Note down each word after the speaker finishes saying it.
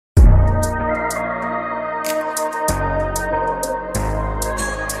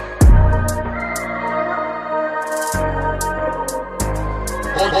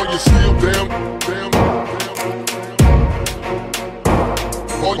damn, damn,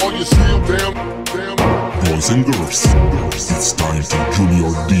 all you see damn, damn. Boys and girls, it's time for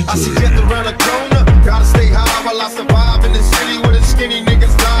Junior DJ. I see death around the corner, gotta stay high while I survive in the city where the skinny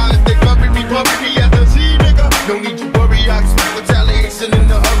niggas die. If they bury me at the Z, nigga. No need to worry, I expect retaliation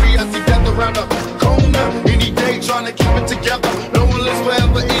in a hurry. I see death around the corner, any day trying to keep it together. No one lives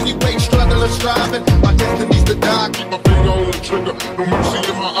forever anyway, struggling, striving. My destiny's to die, keep my finger on the trigger. No mercy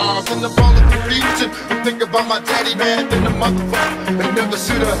in my eyes, in the fall of confusion. I think about my daddy, man, then the motherfucker. They never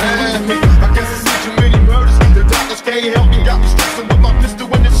should have had me. I guess I see too many murders. The doctors can't help me, got me stressing with my pistol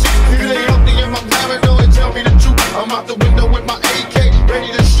in the sheets. It ain't healthy and my paranoid, tell me the truth. I'm out the window with my AK, ready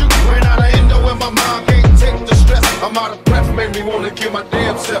to shoot. Ran out of endo and my mind can't take the stress. I'm out of breath, made me wanna kill my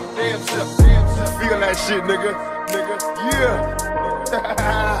damn self. Feel that shit, nigga, yeah.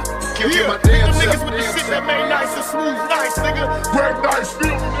 Kill my damn self. Niggas with the shit that made nice and smooth, nice, nigga. Break nice,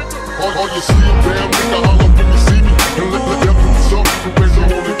 feel me, nigga. All you see damn, nigga, all up when you see me. And let the devil result, cause I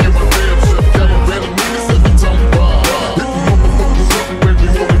wanna kill my damn self. Got a random niggas every time I ride. Hit the motherfuckers up, make me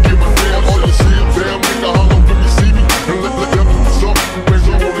wanna kill my damn. All you see damn, nigga, all up when you see me. And let the devil result, cause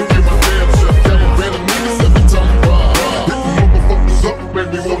I wanna kill my damn self. Got a random niggas every time I ride. Hit the motherfuckers up, make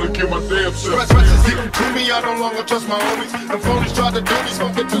me wanna kill my damn self. Pressures even to me, I no longer trust my homies. The phonies tried to do me,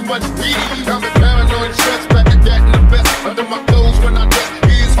 smoking too much weed. I'm in paranoid stress, back at that in the vest. Under my clothes when I dress,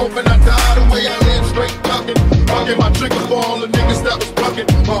 he's hoping I die the way I live, straight bugging. Bugging my trigger for all the niggas that was bugging.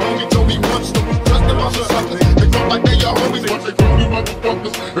 My homie told me once, don't trust them, I'm suckers. They come like they your homies, but they call me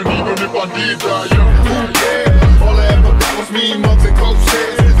motherfuckers. And even if I did die young, who cares? All I ever got was me, mugs and coke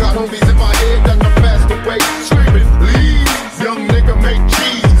shares. Got homies in my head that done passed away, screaming, please, young nigga make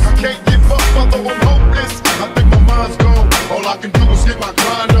cheese. I can't give up, although I'm hopeless. I think my mind's gone, all I can do is get my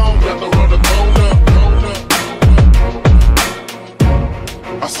grind on. got to run the corner.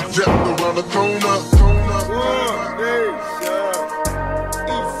 I see death around the corner.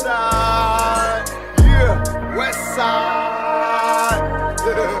 East side, yeah, west side.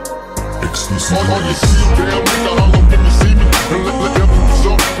 Exclusive. All you see damn, nigga, all up when you see me. And let the devil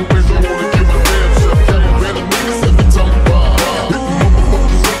result, cause I wanna kill my damn self. Got a random niggas every time I ride. Hit the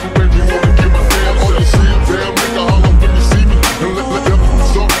motherfuckers up, make me wanna kill my damn. All you see damn, nigga, all up when you see me. And let the devil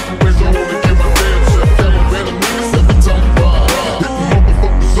result, cause I wanna kill my damn self. Got a random niggas every time I ride. Hit the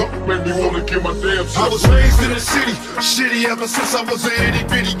motherfuckers up, make me wanna kill my damn self. I was raised in the city, shitty ever since I was a itty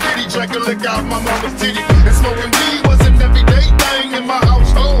bitty kitty. Drinking liquor out my mama's titty, and smoking weed was an everyday thing in my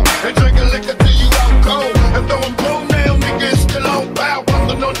household. And drinking liquor till you out cold. And though I'm grown now, niggas still on bow.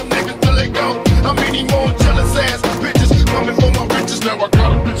 Bustin' on them niggas till they go. How many more jealous ass bitches coming for my riches? Now I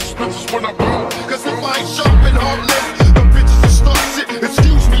got a bitch expenses when I go. Cause if I ain't sharp and heartless, them bitches will start shit.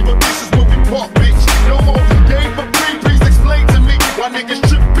 Excuse me, but this is where we park, bitch. No more game for free, please explain to me why niggas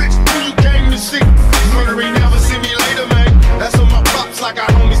trip, bitch. Who you came to see? Murder ain't never see me later, man. That's on my pops, I got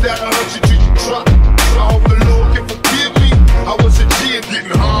homies that I heard you treat you drop. I hope the Lord can forgive me. I was a G and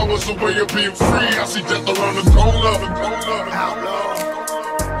Getting high was a way of being free. I see death around the corner. outlaw.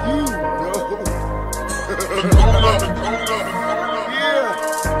 You know. The corner.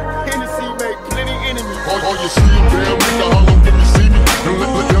 Yeah. Hennessy made plenty enemies. All you see damn, nigga, all up when you see